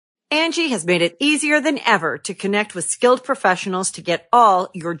Angie has made it easier than ever to connect with skilled professionals to get all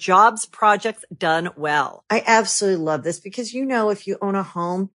your jobs projects done well. I absolutely love this because, if you own a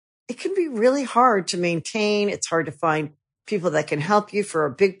home, it can be really hard to maintain. It's hard to find people that can help you for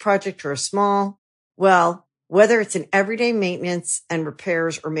a big project or a small. Well, whether it's in everyday maintenance and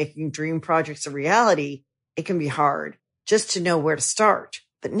repairs or making dream projects a reality, it can be hard just to know where to start.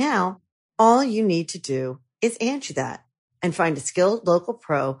 But now all you need to do is Angie that and find a skilled local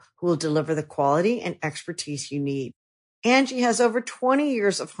pro who will deliver the quality and expertise you need. Angie has over 20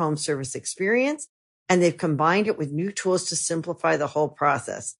 years of home service experience, and they've combined it with new tools to simplify the whole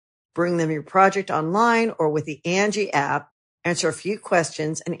process. Bring them your project online or with the Angie app, answer a few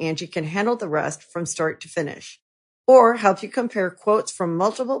questions, and Angie can handle the rest from start to finish. Or help you compare quotes from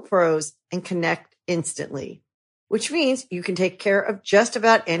multiple pros and connect instantly, which means you can take care of just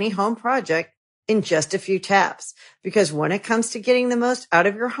about any home project in just a few taps. Because when it comes to getting the most out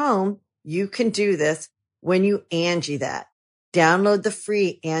of your home, you can do this when you Angie that. Download the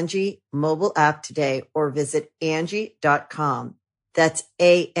free Angie mobile app today or visit Angie.com. That's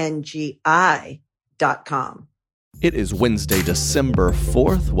ANGI.com. It is Wednesday, December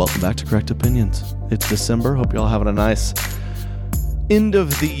 4th. Welcome back to Correct Opinions. It's December. Hope you're all having a nice end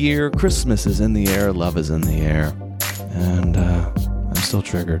of the year. Christmas is in the air. Love is in the air. And I'm still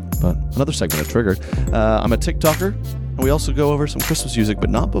triggered, but another segment of Triggered. I'm a TikToker, and we also go over some Christmas music, but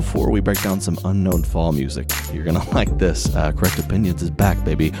not before we break down some unknown fall music. You're going to like this. Correct Opinions is back,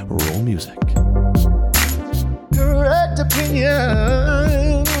 baby. Roll music. Correct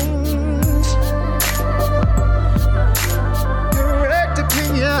Opinions. Correct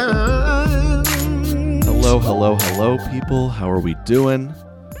Opinions. Hello, people. How are we doing?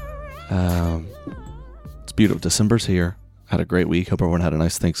 It's beautiful. December's here. Had a great week. Hope everyone had a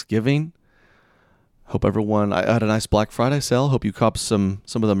nice Thanksgiving. I had a nice Black Friday sale. Hope you copped some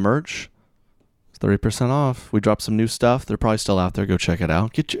of the merch. It's 30% off. We dropped some new stuff. They're probably still out there. Go check it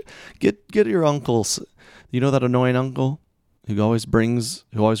out. Get your uncles. You know that annoying uncle who always reads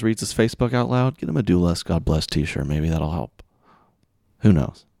his Facebook out loud? Get him a Do Less God Bless t-shirt. Maybe that'll help. Who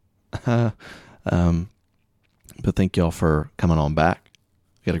knows? But thank y'all for coming on back.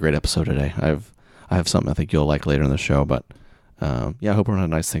 We got a great episode today. I have something I think you'll like later in the show, but I hope everyone had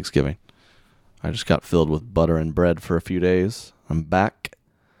a nice Thanksgiving. I just got filled with butter and bread for a few days. I'm back.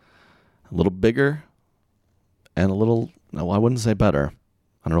 A little bigger and I wouldn't say better.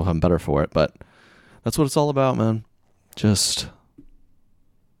 I don't know if I'm better for it, but that's what it's all about, man. Just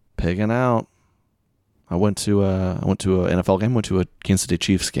pigging out. I went to an NFL game, went to a Kansas City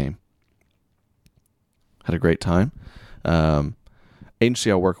Chiefs game. Had a great time.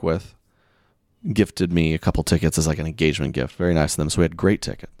 Agency I work with gifted me a couple tickets as like an engagement gift. Very nice of them. So we had great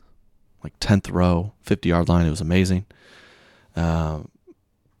tickets. Like 10th row, 50-yard line. It was amazing. But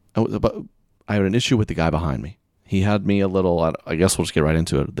I had an issue with the guy behind me. He had me a little, I guess we'll just get right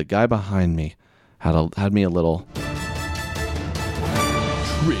into it. The guy behind me had me a little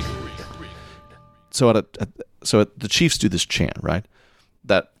triggered. So the Chiefs do this chant, right?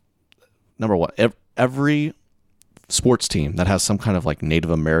 That, number one, every sports team that has some kind of like Native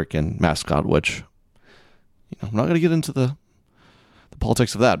American mascot, which, I'm not going to get into the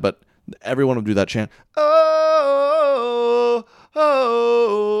politics of that, but everyone will do that chant. Oh,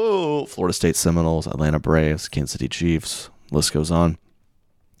 oh, Florida State Seminoles, Atlanta Braves, Kansas City Chiefs, list goes on.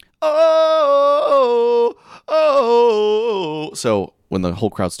 Oh, oh. So when the whole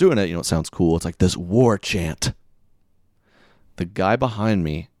crowd's doing it, it sounds cool. It's like this war chant. The guy behind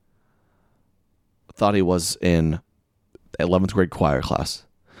me thought he was in 11th grade choir class.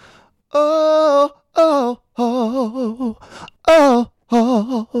 Oh, oh, oh, oh,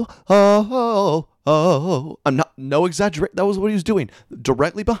 oh, oh, oh. No exaggerate. That was what he was doing.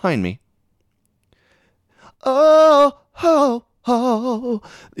 Directly behind me. Oh, oh, oh.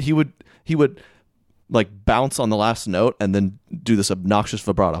 He would like bounce on the last note and then do this obnoxious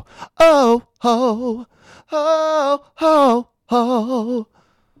vibrato. Oh, oh, oh, oh, oh.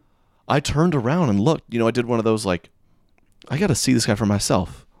 I turned around and looked. I did one of those like, I got to see this guy for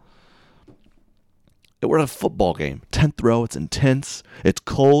myself. We're at a football game. 10th row. It's intense. It's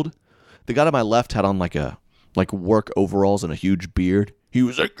cold. The guy to my left had on like work overalls and a huge beard. He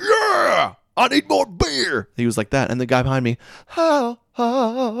was like, yeah, I need more beer. He was like that. And the guy behind me, oh,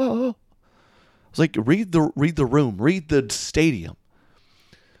 oh. I was like, read the room, read the stadium.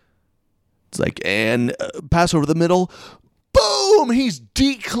 It's like, and pass over the middle. Boom! He's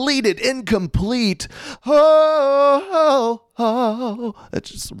decleated, incomplete. Oh, oh, oh. It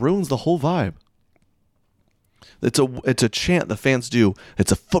just ruins the whole vibe. It's a chant the fans do.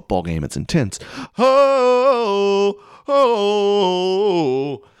 It's a football game. It's intense. Oh,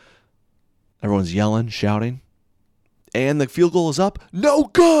 oh. Everyone's yelling, shouting. And the field goal is up. No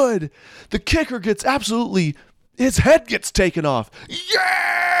good. The kicker gets absolutely, his head gets taken off.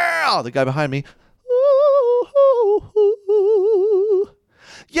 Yeah! The guy behind me. Ooh, ooh, ooh.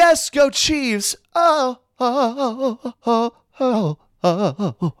 Yes, go Chiefs. Oh, oh, oh, oh,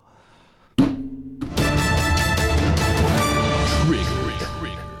 oh, oh.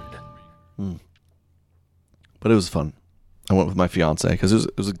 But it was fun. I went with my fiance because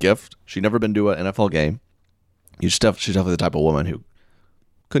it was a gift. She'd never been to an NFL game. She's definitely the type of woman who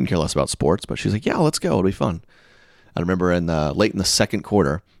couldn't care less about sports, but she's like, yeah, let's go. It'll be fun. I remember late in the second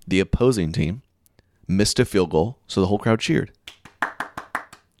quarter, the opposing team missed a field goal, so the whole crowd cheered.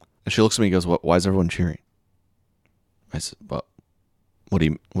 And she looks at me and goes, why is everyone cheering? I said, well, what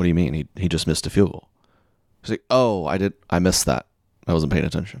do you mean? He just missed a field goal. She's like, oh, I missed that. I wasn't paying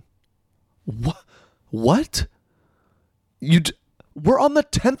attention. What? We're on the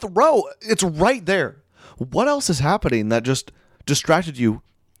 10th row. It's right there. What else is happening that just distracted you?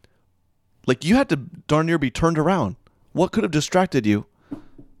 Like, you had to darn near be turned around. What could have distracted you?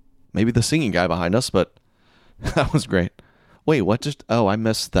 Maybe the singing guy behind us, but that was great. Wait, what I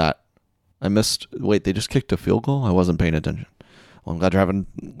missed that. Wait, they just kicked a field goal? I wasn't paying attention. Well, I'm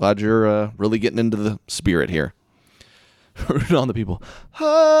glad you're really getting into the spirit here. Rooting on the people.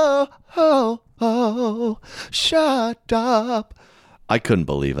 Oh, oh, oh, shut up. I couldn't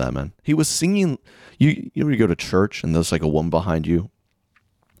believe that, man. He was singing. You go to church and there's like a woman behind you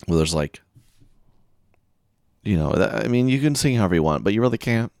where there's like, you can sing however you want, but you really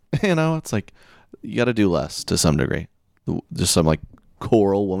can't. It's like you got to do less to some degree. Just some like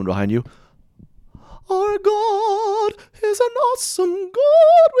choral woman behind you. Our God is an awesome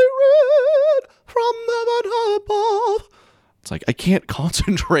God we read from heaven above. It's like, I can't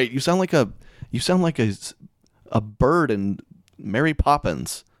concentrate. You sound like a bird in Mary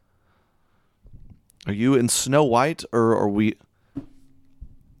Poppins. Are you in Snow White or are we?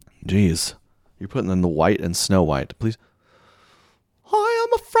 Jeez, you're putting in the white and Snow White, please. I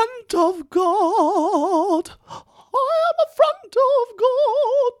am a friend of God. I am a friend of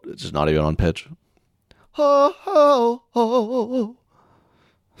God. It's just not even on pitch. Oh, oh, oh.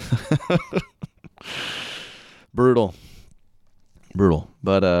 Brutal.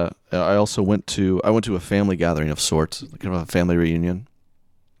 But I also went to a family gathering of sorts, like a family reunion.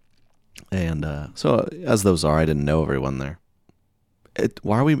 And so as those are, I didn't know everyone there.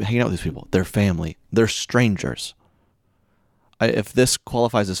 Why are we hanging out with these people? They're family. They're strangers. If this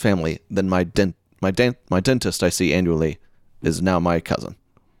qualifies as family, then my dentist I see annually is now my cousin.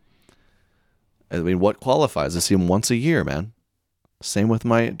 I mean, what qualifies? I see him once a year, man. Same with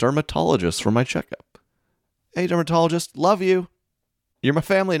my dermatologist for my checkup. Hey, dermatologist, love you. You're my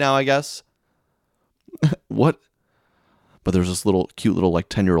family now, I guess. What? But there's this cute little like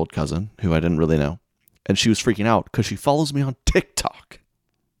 10-year-old cousin who I didn't really know. And she was freaking out because she follows me on TikTok.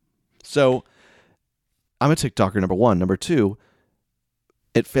 So I'm a TikToker, number one. Number two,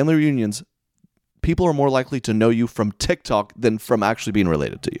 at family reunions, people are more likely to know you from TikTok than from actually being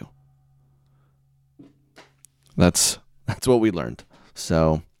related to you. That's what we learned.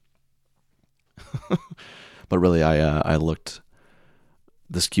 So, but really, I looked.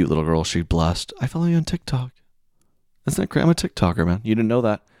 This cute little girl, she blushed. I follow you on TikTok. Isn't that great? I'm a TikToker, man. You didn't know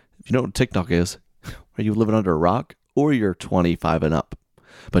that. If you know what TikTok is, are you living under a rock or you're 25 and up?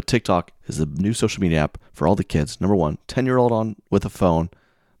 But TikTok is the new social media app for all the kids. Number one, 10-year-old on with a phone.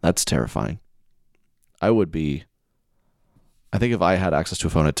 That's terrifying. I think if I had access to a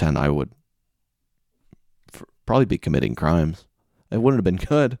phone at 10, I would probably be committing crimes. It wouldn't have been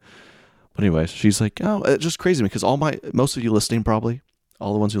good. But anyways, she's like, oh, it's just crazy because most of you listening probably,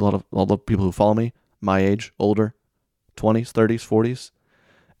 all the people who follow me, my age, older, 20s, 30s, 40s.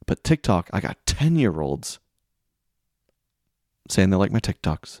 But TikTok, I got 10-year-olds saying they like my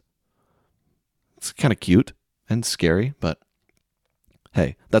TikToks. It's kind of cute and scary, but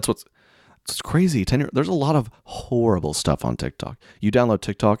hey, that's what's crazy. There's a lot of horrible stuff on TikTok. You download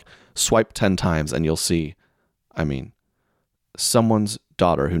TikTok, swipe 10 times, and you'll see, someone's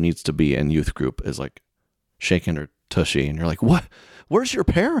daughter who needs to be in youth group is like shaking her tushy, and you're like, what? Where's your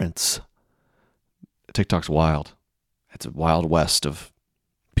parents? TikTok's wild. It's a wild west of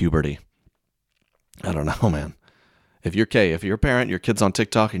puberty. I don't know, man. If you're a parent, your kid's on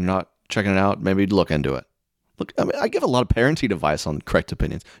TikTok and you're not checking it out, maybe look into it. Look, I give a lot of parenting advice on Correct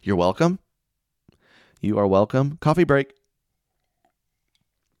Opinions. You're welcome. You are welcome. Coffee break.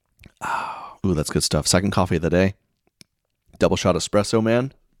 Ooh, that's good stuff. Second coffee of the day. Double shot espresso,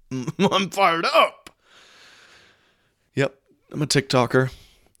 man. I'm fired up. Yep, I'm a TikToker.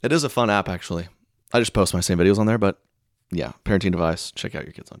 It is a fun app, actually. I just post my same videos on there, but Yeah, parenting advice. Check out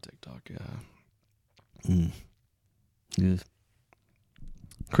your kids on TikTok. Yeah. Yeah.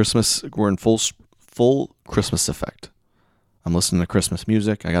 Christmas, we're in full Christmas effect. I'm listening to Christmas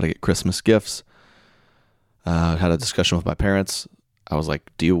music. I got to get Christmas gifts. I had a discussion with my parents. I was like,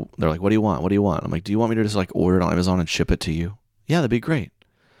 they're like, what do you want? What do you want? I'm like, do you want me to just like order it on Amazon and ship it to you? Yeah, that'd be great.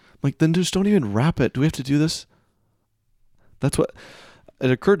 I'm like, then just don't even wrap it. Do we have to do this? That's what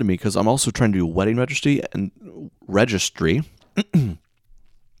it occurred to me, because I'm also trying to do wedding registry. And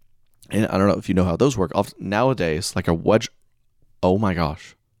I don't know if you know how those work. Nowadays, like oh my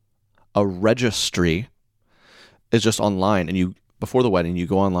gosh, a registry is just online, and before the wedding, you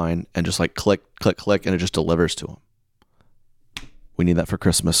go online and just like click, and it just delivers to them. We need that for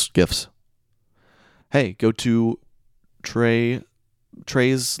Christmas gifts. Hey, go to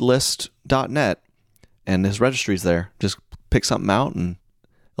treyslist.net and his registry's there. Just pick something out and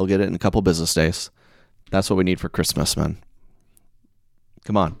he'll get it in a couple business days. That's what we need for Christmas, man.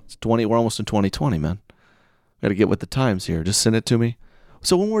 Come on. We're almost in 2020, man. Got to get with the times here. Just send it to me.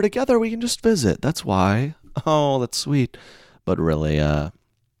 So when we're together, we can just visit. That's why. Oh, that's sweet. But really, yeah,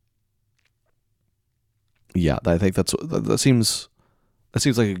 I think that seems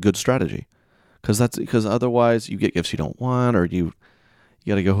like a good strategy, because otherwise you get gifts you don't want, or you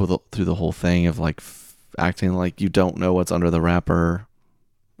got to go through the whole thing of like acting like you don't know what's under the wrapper.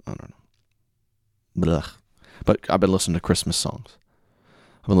 I don't know. Blech. But I've been listening to Christmas songs.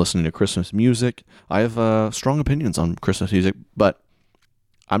 I've been listening to Christmas music. I have strong opinions on Christmas music, but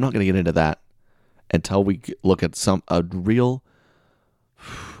I'm not going to get into that until we look at a real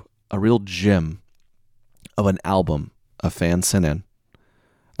gem of an album a fan sent in.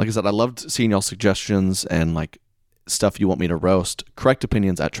 Like I said, I loved seeing y'all suggestions and like stuff you want me to roast.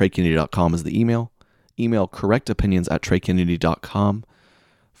 correctopinions@treykennedy.com is the email. Email correctopinions@treykennedy.com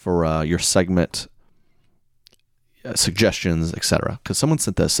for your segment suggestions, etc. Because someone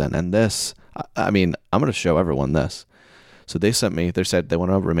sent this in, and this, I mean, I'm going to show everyone this. So they said they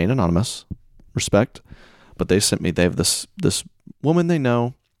want to remain anonymous, respect, but they have this woman they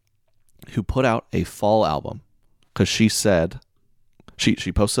know who put out a fall album, because she said,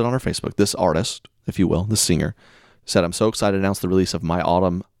 she posted on her Facebook, this artist, if you will, this singer, said, I'm so excited to announce the release of my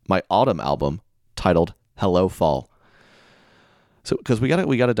autumn album titled Hello Fall. So, because we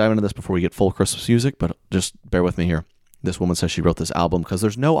gotta dive into this before we get full Christmas music, but just bear with me here. This woman says she wrote this album because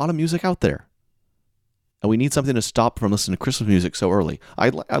there's no autumn music out there, and we need something to stop from listening to Christmas music so early. I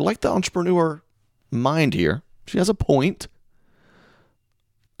like the entrepreneur mind here. She has a point.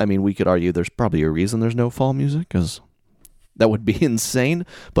 I mean, we could argue there's probably a reason there's no fall music, because that would be insane.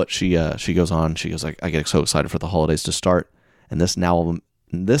 But she goes on. She goes, I get so excited for the holidays to start, and this album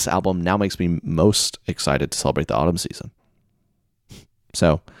now makes me most excited to celebrate the autumn season.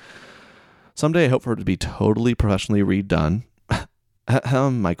 So someday I hope for it to be totally professionally redone.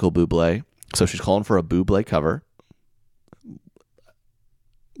 Michael Bublé. So she's calling for a Bublé cover.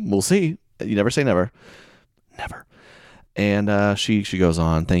 We'll see. You never say never. Never. And she goes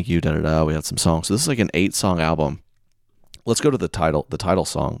on, thank you, da-da-da. We had some songs. So this is like an 8-song album. Let's go to the title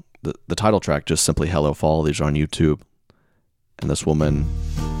song. The title track, just simply Hello Fall. These are on YouTube. And this woman,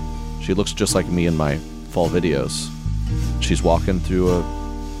 she looks just like me in my fall videos. She's walking through a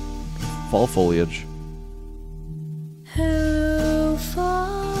fall foliage. Hello,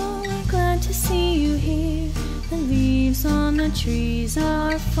 fall, glad to see you here. The leaves on the trees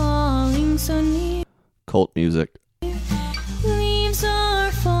are falling so near. Cult music. Leaves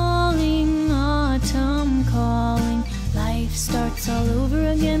are falling, autumn calling. Life starts all over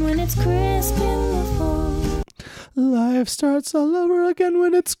again when it's crisp in the fall. Life starts all over again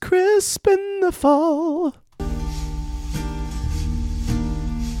when it's crisp in the fall.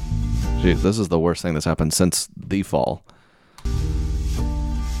 Jeez, this is the worst thing that's happened since the fall.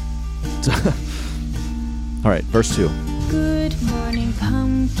 All right, verse 2. Good morning,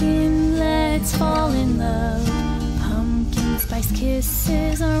 pumpkin, let's fall in love. Pumpkin spice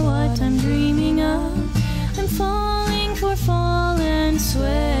kisses are what I'm dreaming of. I'm falling for fall and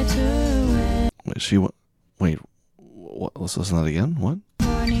sweater weather. Wait, what? Let's listen to that again. What?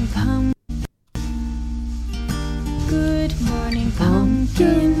 Morning, good morning,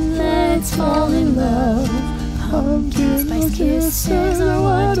 pumpkin, let's fall in love. Pumpkin spice kisses are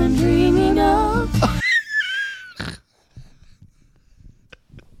what I'm dreaming of.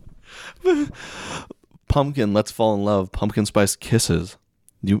 Pumpkin, let's fall in love. Pumpkin spice kisses.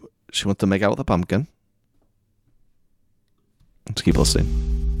 She wants to make out with a pumpkin. Let's keep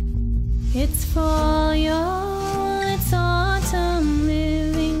listening. It's fall, y'all. It's autumn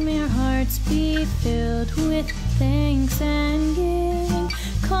living. May our hearts be filled with thanks and giving.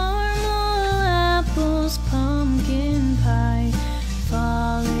 Caramel apples, pumpkin pie.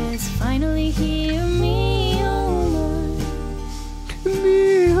 Fall is finally here, me oh my.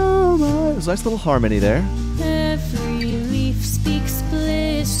 Me, oh my. There's a nice little harmony there. Every leaf speaks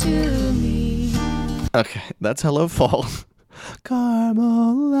bliss to me. Okay, that's Hello Fall.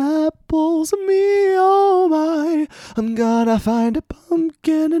 Caramel apples, me, oh my. I'm gonna find a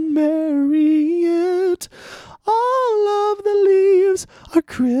pumpkin and marry it. All of the leaves are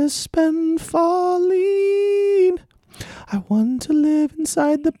crisp and falling. I want to live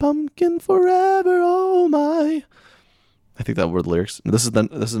inside the pumpkin forever, oh my. I think that were the lyrics. This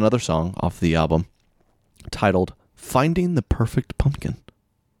is another song off the album titled Finding the Perfect Pumpkin.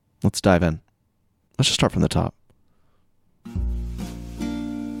 Let's dive in. Let's just start from the top.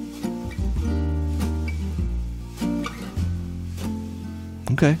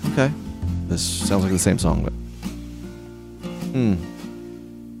 Okay. This sounds like the same song, but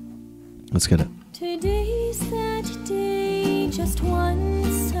let's get it. Today's that day, just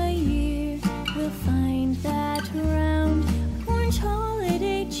once a year, we'll find that round orange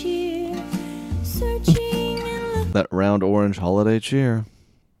holiday cheer, searching and looking. That round orange holiday cheer.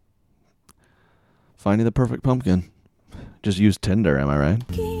 Finding the perfect pumpkin. Just use Tinder, am I right?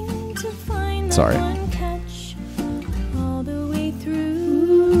 To find Sorry. one catch all the way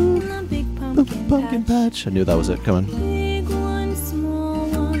through the big pumpkin patch. I knew that was it coming. Big ones, small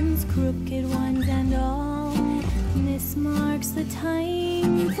ones, crooked ones, and all. This marks the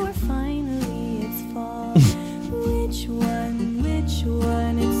time for finally it's fall. Which one? It's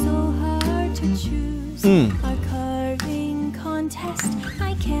so hard to choose. Our carving contest,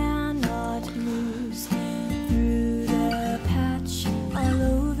 I cannot lose. Through the patch, all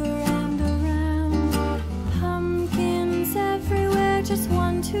over and around. Pumpkins everywhere, just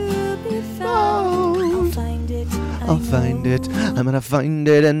one to be found. I'll find it. I'll find it. I'm gonna find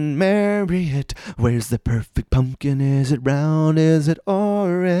it and marry it. Where's the perfect pumpkin? Is it round? Is it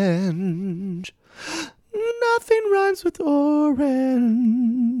orange? Nothing rhymes with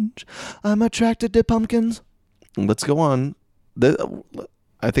orange. I'm attracted to pumpkins. Let's go on.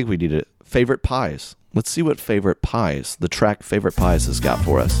 I think we need it. Favorite pies. Let's see what favorite pies, the track Favorite Pies has got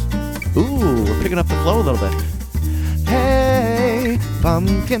for us. Ooh, we're picking up the flow a little bit. Hey,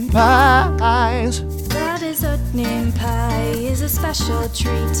 pumpkin pies. That is oatmeal pie is a special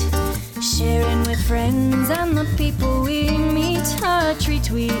treat. Sharing with friends and the people we meet. A treat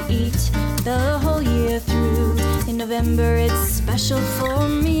we eat the whole year through. In November it's special for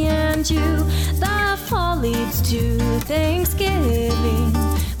me and you. The fall leads to Thanksgiving,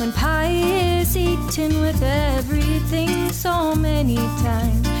 when pie is eaten with everything so many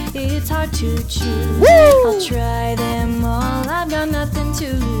times. It's hard to choose. Woo! I'll try them all, I've got nothing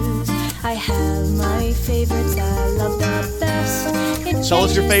to lose. I have my favorites I love the best. It Tell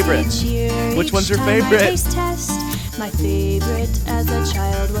us your favorite. each year, Which each one's your time I favorite? taste test. My favorite as a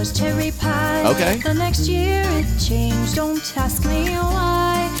child was cherry pie. Okay. The next year it changed, don't ask me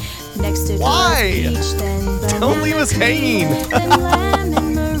why. Next it Why? was peach, then banana Don't leave us cream. hanging. Then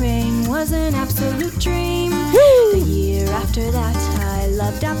lemon meringue was an absolute dream. The year after that I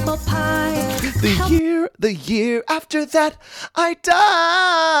loved apple pie. The year after that, I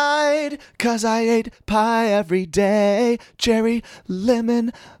died. 'Cause I ate pie every day. Cherry,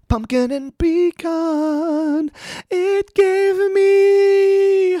 lemon, pumpkin, and pecan. It gave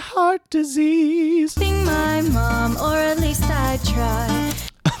me heart disease. Being my mom, or at least I try.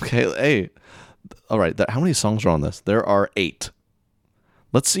 Okay, hey. All right, how many songs are on this? There are 8.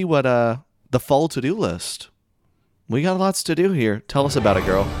 Let's see what the fall to-do list. We got lots to do here. Tell us about it,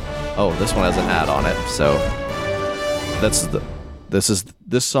 girl. Oh, this one has an ad on it, so this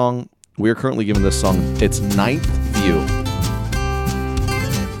song. We are currently giving this song its 9th view.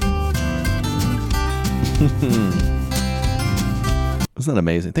 Isn't that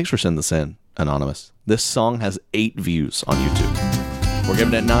amazing? Thanks for sending this in, Anonymous. This song has 8 views on YouTube. We're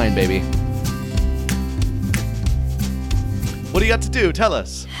giving it 9, baby. What do you got to do? Tell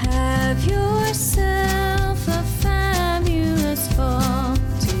us. Have yourself a fabulous fall.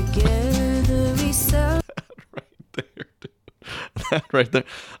 Together we celebrate. That right there.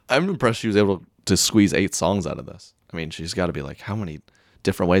 I'm impressed she was able to squeeze 8 songs out of this. I mean, she's got to be like, how many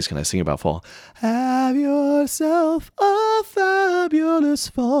different ways can I sing about fall? Have yourself a fabulous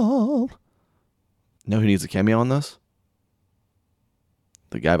fall. Know who needs a cameo on this?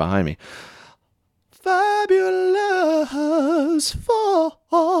 The guy behind me. Fabulous fall.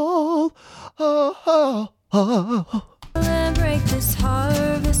 Oh, oh, oh. Celebrate this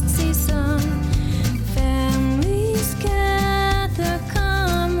harvest season. Families gather,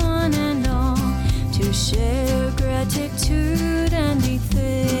 come one and all, to share gratitude and be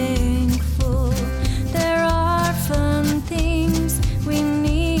thankful.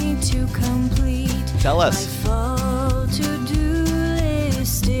 complete. Tell us. My fall to-do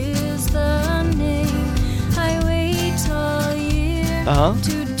list is the name. I wait all year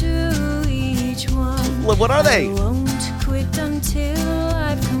to do each one. What are they? I won't quit until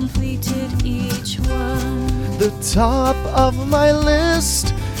I've completed each one. The top of my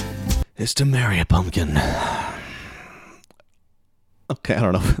list is to marry a pumpkin. Okay, I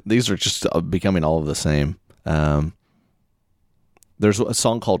don't know. These are just becoming all of the same. There's a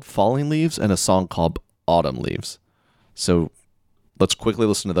song called Falling Leaves and a song called Autumn Leaves. So let's quickly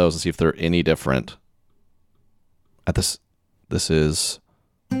listen to those and see if they're any different. This is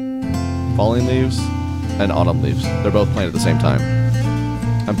Falling Leaves and Autumn Leaves. They're both playing at the same time.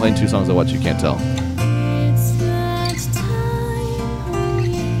 I'm playing two songs at once, you can't tell. It's that time of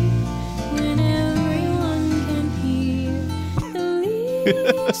year when everyone can hear the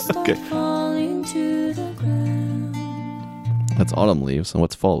leaves start Okay. falling to the ground. That's Autumn Leaves. And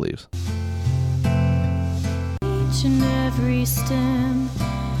what's Fall Leaves? Each and every stem,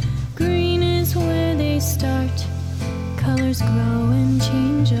 green is where they start. Colors grow and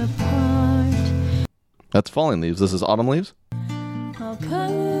change apart. That's Falling Leaves. This is Autumn Leaves? All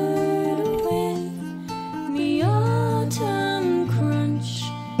colored with the autumn crunch.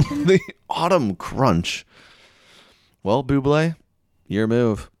 The Autumn Crunch. Well, Buble, your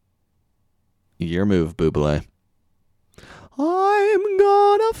move. Your move, Buble. I'm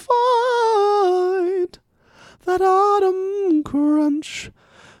gonna find that autumn crunch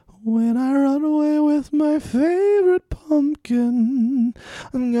when I run away with my favorite pumpkin.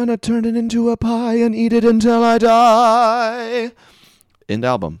 I'm gonna turn it into a pie and eat it until I die. End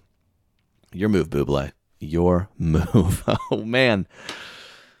album. Your move, Buble. Your move. Oh, man.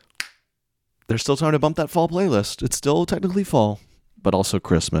 There's still time to bump that fall playlist. It's still technically fall, but also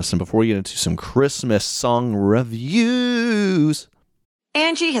Christmas. And before we get into some Christmas song reviews,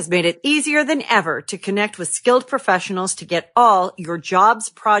 Angie has made it easier than ever to connect with skilled professionals to get all your jobs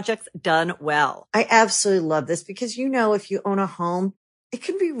projects done well. I absolutely love this because, you know, if you own a home, it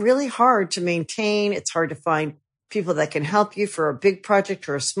can be really hard to maintain. It's hard to find people that can help you for a big project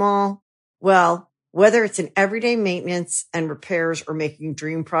or a small. Well, whether it's in everyday maintenance and repairs or making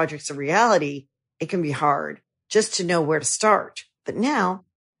dream projects a reality, it can be hard just to know where to start. But now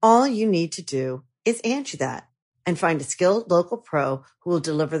all you need to do is Angie that and find a skilled local pro who will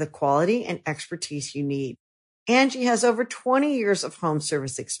deliver the quality and expertise you need. Angie has over 20 years of home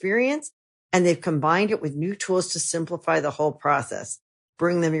service experience, and they've combined it with new tools to simplify the whole process.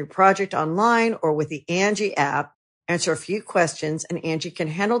 Bring them your project online or with the Angie app, answer a few questions, and Angie can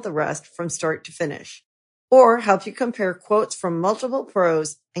handle the rest from start to finish. Or help you compare quotes from multiple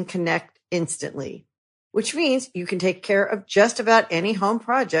pros and connect instantly, which means you can take care of just about any home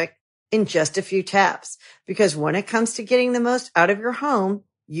project in just a few taps. Because when it comes to getting the most out of your home,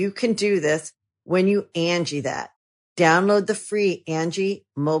 you can do this when you Angie that. Download the free Angie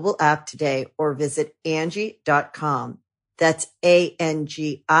mobile app today or visit Angie.com. That's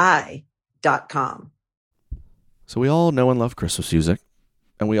ANGI.com. so we all know and love Christmas music,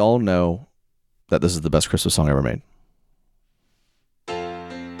 and we all know that this is the best Christmas song ever made.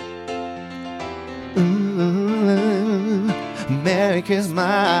 Merry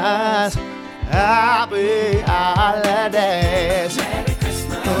Christmas, happy holidays. Merry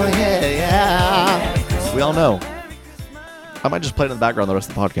Christmas. Oh yeah, yeah. We all know. I might just play it in the background the rest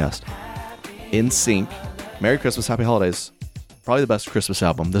of the podcast. In Sync, Merry Christmas, Happy Holidays. Probably the best Christmas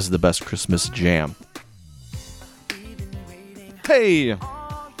album. This is the best Christmas jam. Hey! You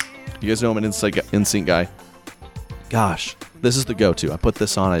guys know I'm an In Sync guy. Gosh, this is the go-to. I put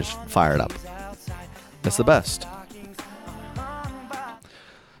this on, I just fire it up. That's the best.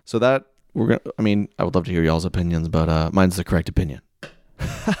 So that, I would love to hear y'all's opinions, but mine's the correct opinion.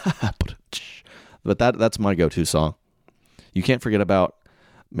 But that's my go-to song. You can't forget about,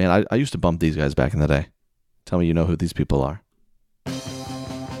 man, I used to bump these guys back in the day. Tell me you know who these people are.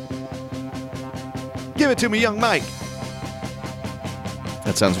 Give it to me, young Mike.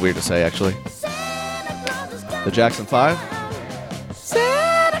 That sounds weird to say, actually. The Jackson 5.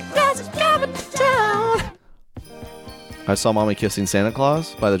 Santa Claus is coming to town. I Saw Mommy Kissing Santa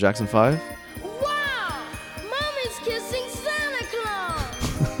Claus by the Jackson 5. Wow! Mommy's kissing Santa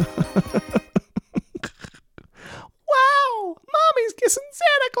Claus! Wow! Mommy's kissing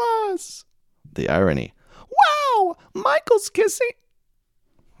Santa Claus! The irony. Wow! Michael's kissing...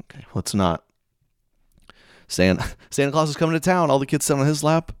 Okay, let's not. Santa Claus is coming to town. All the kids sit on his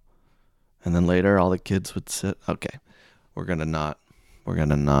lap. And then later, all the kids would sit... Okay. We're gonna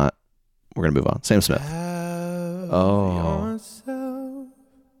move on. Sam Smith. Oh.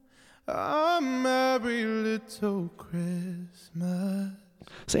 A merry little Christmas.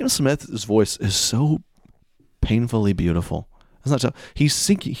 Sam Smith's voice is so painfully beautiful. It's not. He's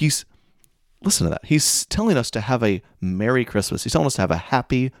singing. Listen to that. He's telling us to have a Merry Christmas. He's telling us to have a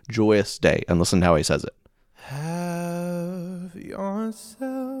happy, joyous day. And listen to how he says it. Have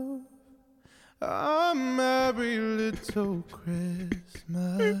yourself a merry little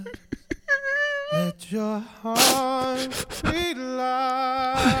Christmas. Let your heart be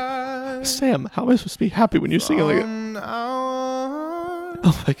light. Sam, how am I supposed to be happy when you're singing like it?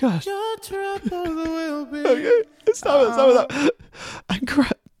 Oh my gosh. Your troubles will be. Okay, stop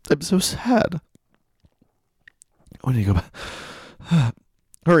it. I'm so sad. When do you go back?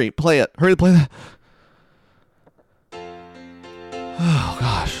 Hurry, play it. Hurry, play that. Oh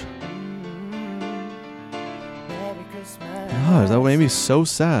gosh. Gosh, that made me so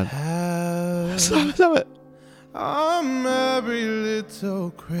sad. Stop it. A merry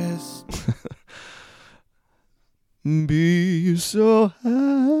little Christmas. Be so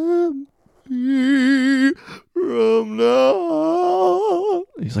happy from now on.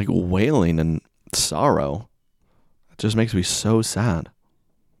 He's like wailing in sorrow. It just makes me so sad.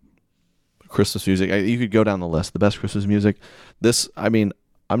 Christmas music. You could go down the list. The best Christmas music. I'm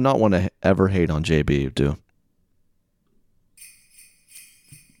not one to ever hate on JB, do.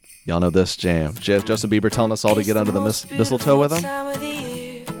 Y'all know this jam. Justin Bieber telling us all to get under the mistletoe with him.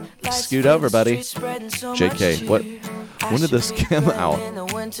 Scoot over, buddy. JK, when did this come out?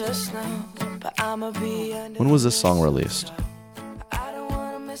 When was this song released?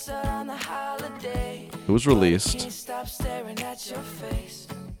 It was released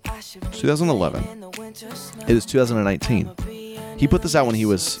 2011. It is 2019. He put this out when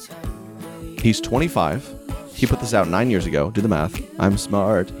he's 25. He put this out 9 years ago. Do the math. I'm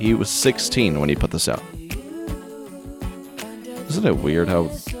smart. He was 16 when he put this out. Isn't it weird how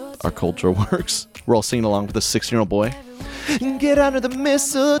our culture works? We're all singing along with a 16-year-old boy. Get under the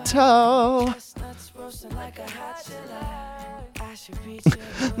mistletoe.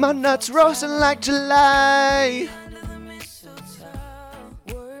 My nuts roasting like July.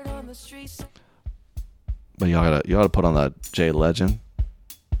 But y'all gotta put on that J Legend.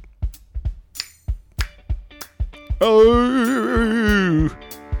 Oh,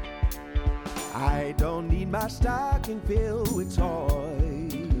 I don't need my stocking filled with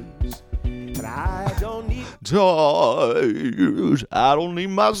toys, but I don't need toys. I don't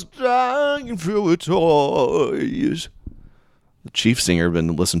need my stocking filled with toys. The chief singer had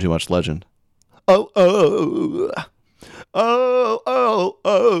been listening to too much Legend. Oh, oh, oh, oh,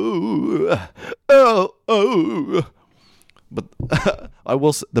 oh, oh, oh. But I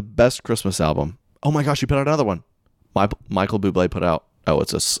will say the best Christmas album. Oh my gosh, you put out another one. Michael Bublé put out. Oh,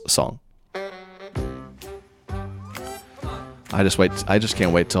 it's a song. I just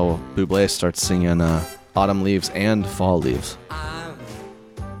can't wait till Bublé starts singing Autumn Leaves and Fall Leaves. I'm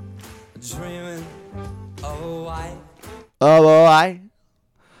dreaming of a white. Oh boy.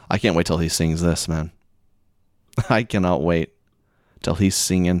 I can't wait till he sings this, man. I cannot wait till he's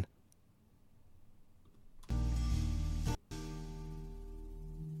singing.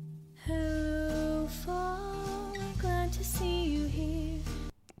 Hello, fall, glad to see you here.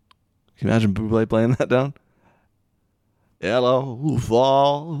 Can you imagine Bublé playing that down? Hello,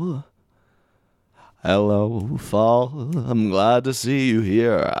 fall. Hello, fall. I'm glad to see you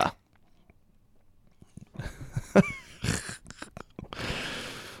here.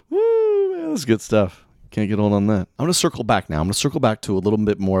 Woo, man, that's good stuff. Can't get old on that. I'm going to circle back now. I'm going to circle back to a little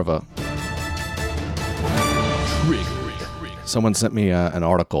bit more of a... Someone sent me an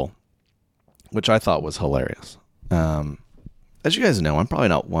article, which I thought was hilarious. As you guys know, I'm probably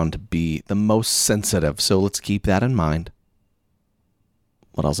not one to be the most sensitive, so let's keep that in mind.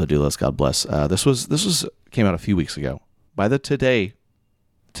 What else I do list, God bless. This was came out a few weeks ago by the today.com.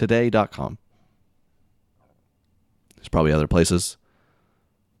 There's probably other places.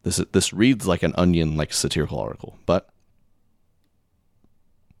 This reads like an Onion, like satirical article, but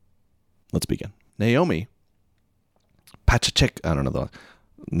let's begin. Naomi Pachachik, I don't know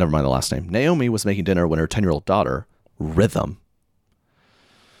never mind the last name. Naomi was making dinner when her 10-year-old daughter, Rhythm.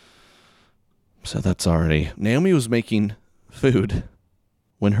 So that's already... Naomi was making food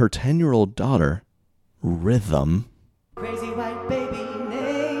when her 10-year-old daughter, Rhythm, Crazy white baby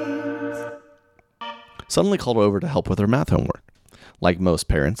names. suddenly called over to help with her math homework. Like most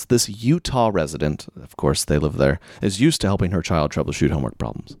parents, this Utah resident, of course they live there, is used to helping her child troubleshoot homework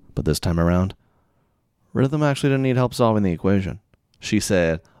problems. But this time around, Rhythm actually didn't need help solving the equation. She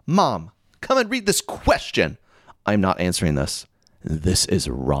said, "Mom, come and read this question." "I'm not answering this. This is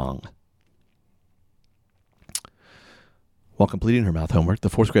wrong." While completing her math homework, the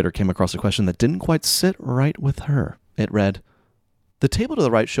fourth grader came across a question that didn't quite sit right with her. It read, The table to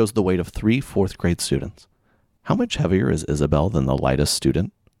the right shows the weight of 3 fourth grade students. How much heavier is Isabel than the lightest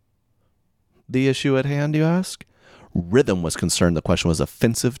student? The issue at hand, you ask? Rhythm was concerned the question was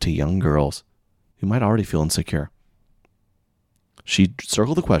offensive to young girls who might already feel insecure. She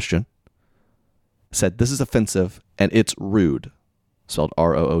circled the question, said this is offensive and it's rude, spelled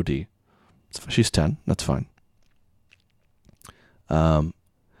R-O-O-D. She's 10. That's fine.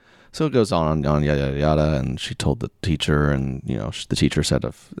 So it goes on, yada, yada, yada, and she told the teacher, and, the teacher said,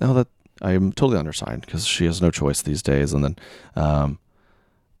 that I'm totally on her side because she has no choice these days. And then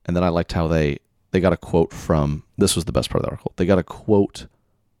I liked how they got a quote from, this was the best part of the article. They got a quote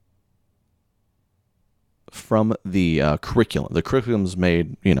from the curriculum. The curriculum's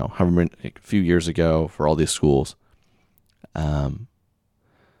made, a few years ago for all these schools.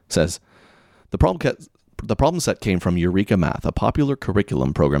 Says, the problem set came from Eureka Math, a popular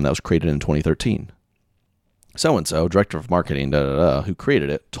curriculum program that was created in 2013. So-and-so, director of marketing, who created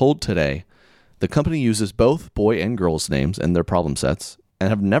it, told Today the company uses both boy and girls' names in their problem sets and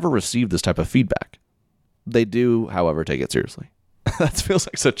have never received this type of feedback. They do, however, take it seriously. That feels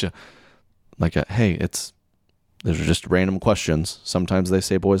like such hey, those are just random questions. Sometimes they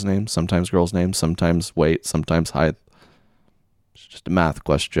say boys' names, sometimes girls' names, sometimes weight, sometimes height. It's just a math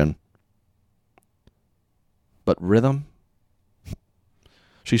question. But rhythm?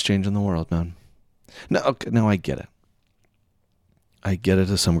 She's changing the world, man. No, I get it. I get it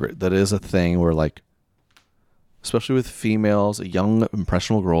to some degree. That is a thing where, especially with females, young,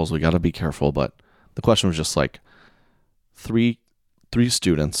 impressionable girls, we got to be careful. But the question was just three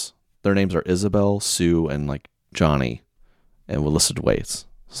students. Their names are Isabel, Sue, and Johnny, and we listed weights.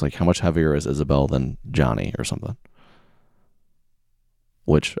 It's how much heavier is Isabel than Johnny or something?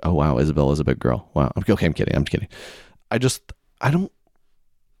 Which, oh wow, Isabel is a big girl. Wow. Okay, I'm kidding.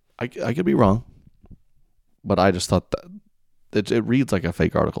 I could be wrong, but I just thought that it reads like a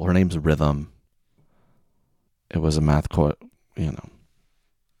fake article. Her name's Rhythm. It was a math quote,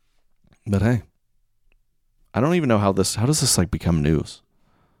 But hey, I don't even know how does this become news?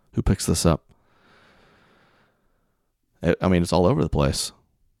 Who picks this up? It's all over the place.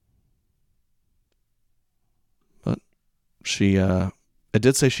 But it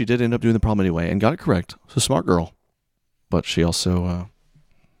did say she did end up doing the problem anyway and got it correct. She's a smart girl. But she also,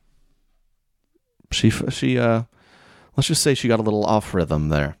 let's just say she got a little off rhythm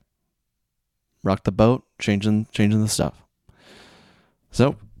there. Rocked the boat, changing the stuff.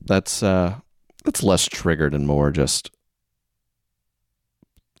 So that's less triggered and more just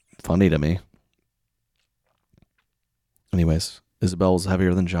funny to me. Anyways, Isabel's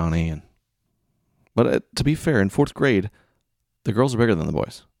heavier than Johnny, but to be fair, in 4th grade, the girls are bigger than the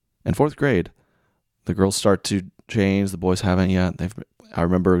boys. In 4th grade, the girls start to change. The boys haven't yet. I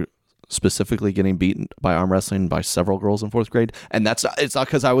remember specifically getting beaten by arm wrestling by several girls in 4th grade, and it's not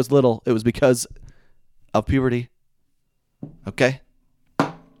because I was little. It was because of puberty. Okay.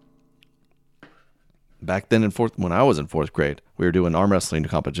 Back then when I was in 4th grade, we were doing arm wrestling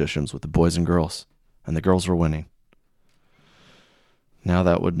competitions with the boys and girls, and the girls were winning. Now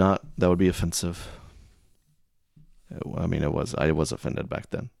that would be offensive. I was offended back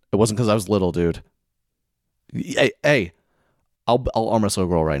then. It wasn't because I was little, dude. Hey, I'll arm wrestle a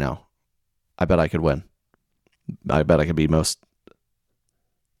girl right now. I bet I could win. I bet I could be most.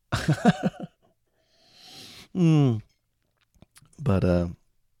 But I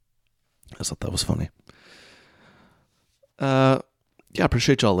thought that was funny. Yeah,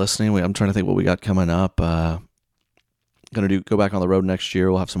 appreciate y'all listening. I'm trying to think what we got coming up. Gonna go back on the road next year.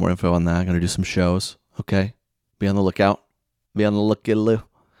 We'll have some more info on that. Gonna do some shows. Okay. Be on the lookout. Be on the lookout.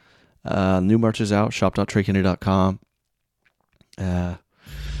 New merch is out. shop.traykennedy.com.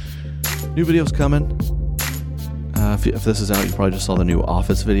 New videos coming. If this is out, you probably just saw the new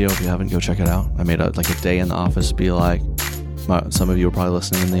Office video. If you haven't, go check it out. I made a day in the office be like. Some of you are probably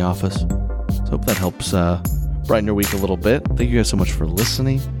listening in the office. So hope that helps brighten your week a little bit. Thank you guys so much for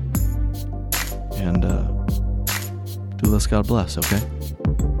listening. And do less God bless, okay?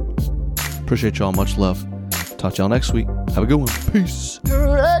 Appreciate y'all. Much love. Talk to y'all next week. Have a good one. Peace.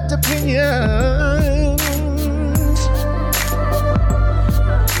 Correct opinions.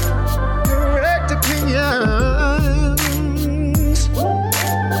 Correct opinions.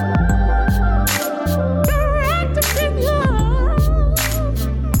 Correct opinions.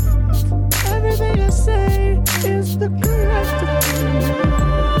 Everything I say is the correct opinion.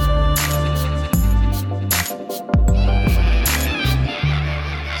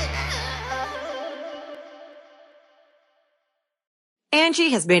 Angie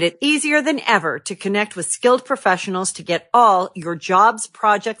has made it easier than ever to connect with skilled professionals to get all your jobs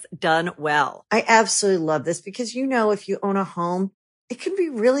projects done well. I absolutely love this because, if you own a home, it can be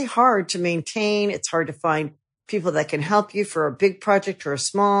really hard to maintain. It's hard to find people that can help you for a big project or a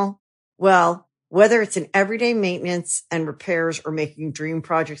small. Well, whether it's in everyday maintenance and repairs or making dream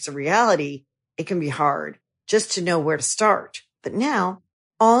projects a reality, it can be hard just to know where to start. But now,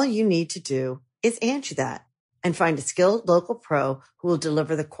 all you need to do is Angie that and find a skilled local pro who will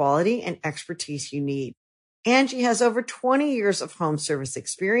deliver the quality and expertise you need. Angie has over 20 years of home service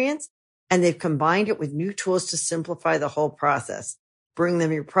experience, and they've combined it with new tools to simplify the whole process. Bring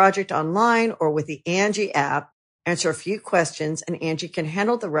them your project online or with the Angie app, answer a few questions, and Angie can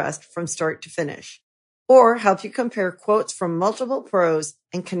handle the rest from start to finish. Or help you compare quotes from multiple pros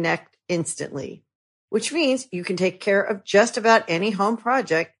and connect instantly, which means you can take care of just about any home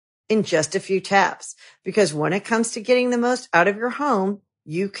project in just a few taps. Because when it comes to getting the most out of your home,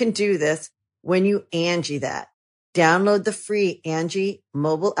 you can do this when you Angie that. Download the free Angie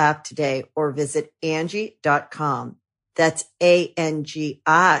mobile app today or visit Angie.com. That's ANGI.com.